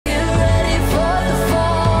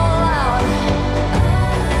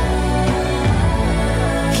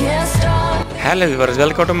Hello viewers,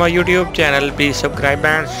 welcome to my YouTube channel. Please subscribe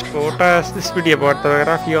and support us. This video about the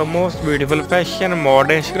biography of most beautiful fashion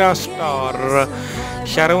modern Instagram star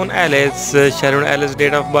Sharon Ellis. Sharon Ellis,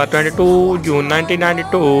 date of birth 22 June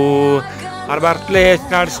 1992. Her birthplace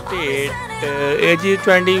United States. Age is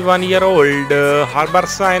 21-year-old. Her birth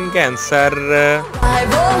sign Cancer. I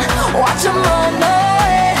will watch them all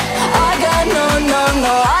night. I got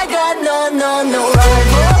no rival.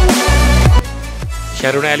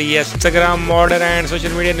 Sharon Ellis, Instagram model and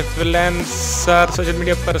social media influencer, social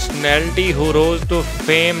media personality who rose to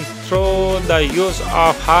fame through the use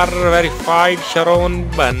of her verified Sharon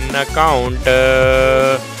Bun account.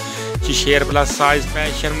 She shares plus-size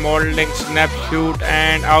fashion, modeling, snapshot,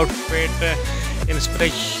 and outfit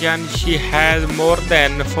inspiration. She has more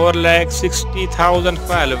than 460,000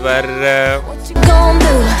 followers. What you gonna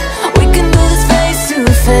do? We can do this face to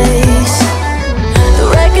face. The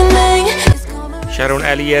reckoning is coming. Sharon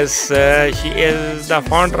Ellis, she is the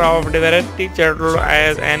founder of Variety Channel.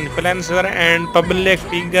 As an influencer and public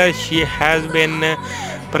figure, she has been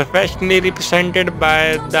professionally represented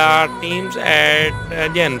by the teams at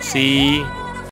agency.